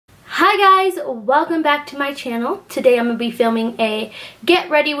Hi guys, welcome back to my channel. Today I'm going to be filming a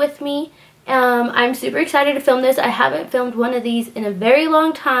get ready with me. I'm super excited to film this. I haven't filmed one of these in a very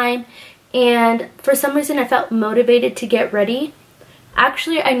long time, and for some reason I felt motivated to get ready.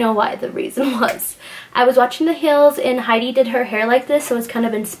 Actually, I know why the reason was. I was watching The Hills and Heidi did her hair like this, so I was kind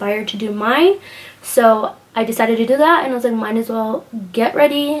of inspired to do mine. So I decided to do that, and I was like, might as well get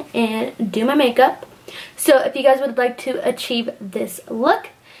ready and do my makeup. So if you guys would like to achieve this look,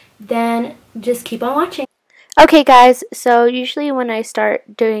 then just keep on watching. Okay guys, so usually when I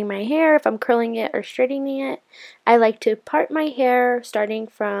start doing my hair, if I'm curling it or straightening it, I like to part my hair starting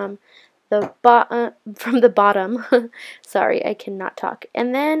from the bottom. Sorry, I cannot talk.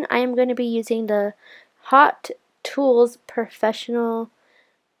 And then I am going to be using the Hot Tools Professional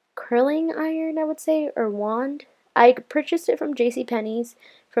Curling Iron, I would say, or wand. I purchased it from JCPenney's,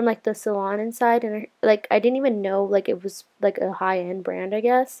 from like the salon inside, and like I didn't even know like it was like a high-end brand, I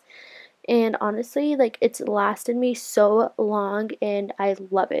guess. And honestly, like it's lasted me so long and I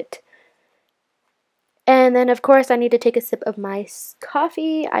love it. And then of course I need to take a sip of my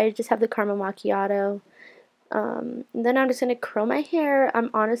coffee. I just have the caramel macchiato. Then I'm just gonna curl my hair. I'm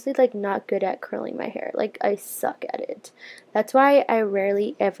honestly like not good at curling my hair. Like I suck at it. That's why I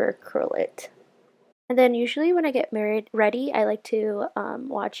rarely ever curl it. And then usually when I get ready, I like to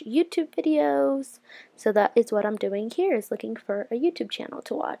watch YouTube videos. So that is what I'm doing here, is looking for a YouTube channel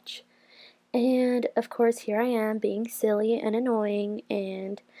to watch. And of course here I am being silly and annoying,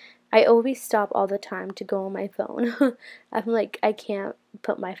 and I always stop all the time to go on my phone. I'm like, I can't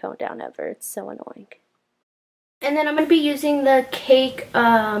put my phone down ever. It's so annoying. And then I'm going to be using the cake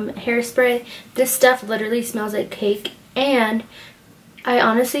hairspray. This stuff literally smells like cake, and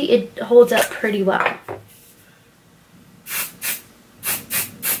honestly, it holds up pretty well.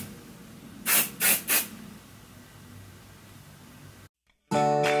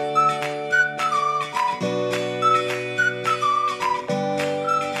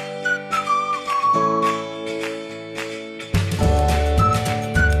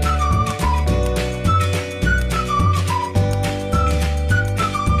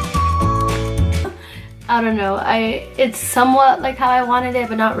 I don't know, it's somewhat like how I wanted it,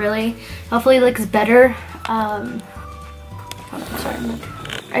 but not really. Hopefully it looks better. Hold on, sorry,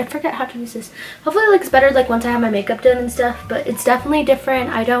 I forget how to use this. Hopefully it looks better like once I have my makeup done and stuff, but it's definitely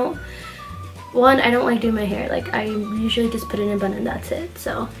different. I don't like doing my hair. Like I usually just put it in a bun and that's it.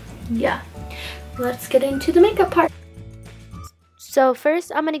 So yeah, let's get into the makeup part. So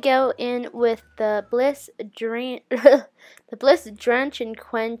first I'm going to go in with the Bliss Drench and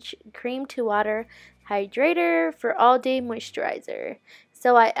Quench Cream to Water Hydrator for All Day Moisturizer.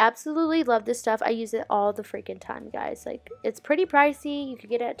 So I absolutely love this stuff. I use it all the freaking time, guys. Like, it's pretty pricey. You could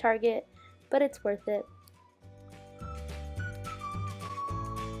get it at Target, but it's worth it.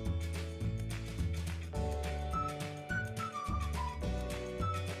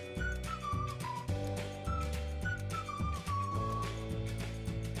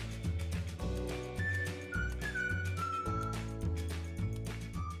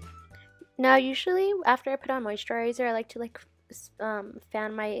 Now, usually after I put on moisturizer, I like to like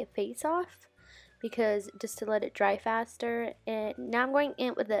fan my face off, because just to let it dry faster. And now I'm going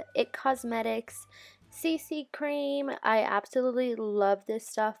in with the It Cosmetics CC cream. I absolutely love this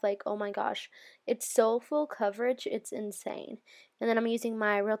stuff. Like, oh my gosh, it's so full coverage, it's insane. And then I'm using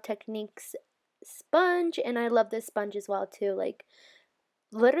my Real Techniques sponge, and I love this sponge as well too. Like,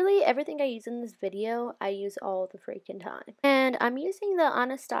 literally everything I use in this video, I use all the freaking time. And I'm using the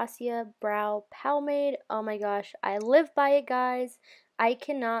Anastasia Brow Pomade. Oh my gosh, I live by it, guys. I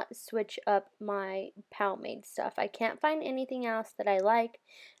cannot switch up my pomade stuff. I can't find anything else that I like.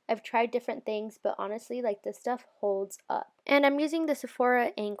 I've tried different things, but honestly, like, this stuff holds up. And I'm using the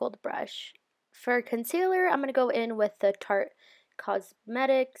Sephora angled brush. For concealer, I'm going to go in with the Tarte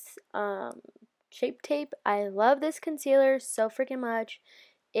Cosmetics Shape Tape. I love this concealer so freaking much.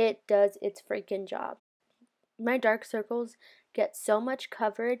 It does its freaking job. My dark circles get so much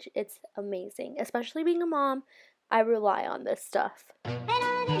coverage. It's amazing. Especially being a mom, I rely on this stuff.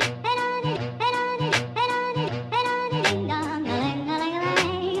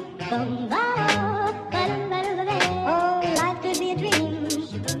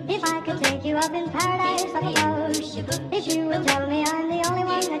 If you will tell me I'm the only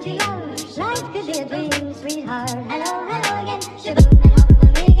one that you love, life could be a dream, sweetheart. Hello, hello again. Shaboom, and over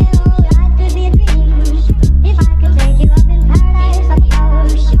me again. Oh, life could be a dream. If I could take you up in paradise,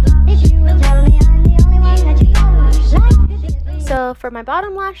 if you will tell me I'm the only one that you love, life could be a dream. So for my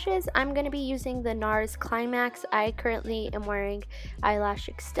bottom lashes, I'm going to be using the NARS Climax. I currently am wearing eyelash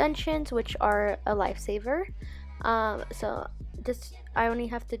extensions, which are a lifesaver. So just I only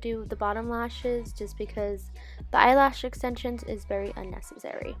have to do the bottom lashes just because the eyelash extensions is very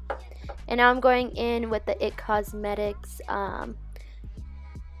unnecessary. And now I'm going in with the It Cosmetics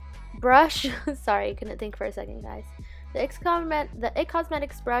brush. Sorry, I couldn't think for a second, guys. The It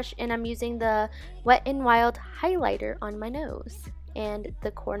Cosmetics brush, and I'm using the Wet n Wild highlighter on my nose and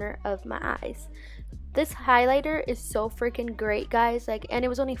the corner of my eyes. This highlighter is so freaking great, guys. Like, and it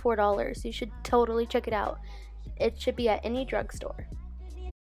was only $4. You should totally check it out. It should be at any drugstore.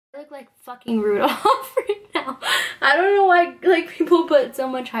 I look like fucking Rudolph right now. I don't know why like people put so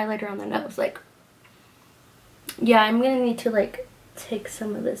much highlighter on their nose. Like, yeah, I'm gonna need to like take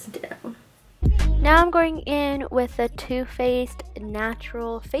some of this down. Now I'm going in with the Too Faced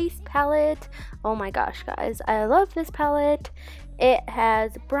Natural Face Palette. Oh my gosh, guys, I love this palette. It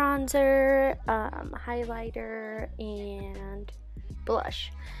has bronzer, highlighter, and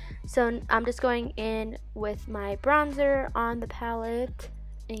blush. So I'm just going in with my bronzer on the palette.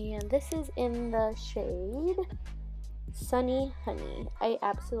 And this is in the shade Sunny Honey. I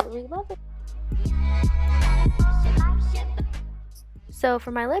absolutely love it. So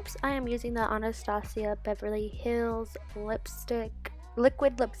for my lips, I am using the Anastasia Beverly Hills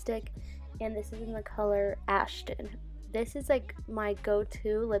liquid lipstick, and this is in the color Ashton. This is like my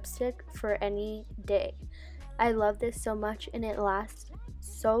go-to lipstick for any day. I love this so much, and it lasts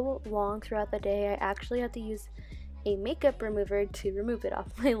so long throughout the day. I actually have to use a makeup remover to remove it off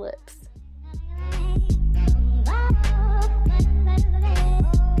my lips.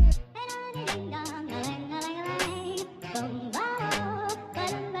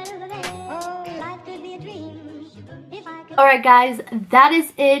 Alright guys, that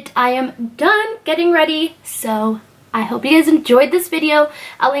is it. I am done getting ready, so I hope you guys enjoyed this video.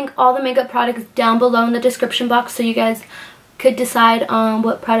 I'll link all the makeup products down below in the description box so you guys could decide on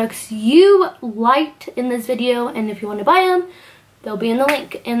what products you liked in this video, and if you want to buy them, they'll be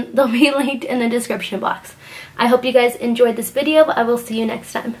linked in the description box. I hope you guys enjoyed this video. I will see you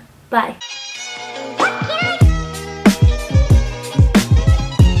next time. Bye.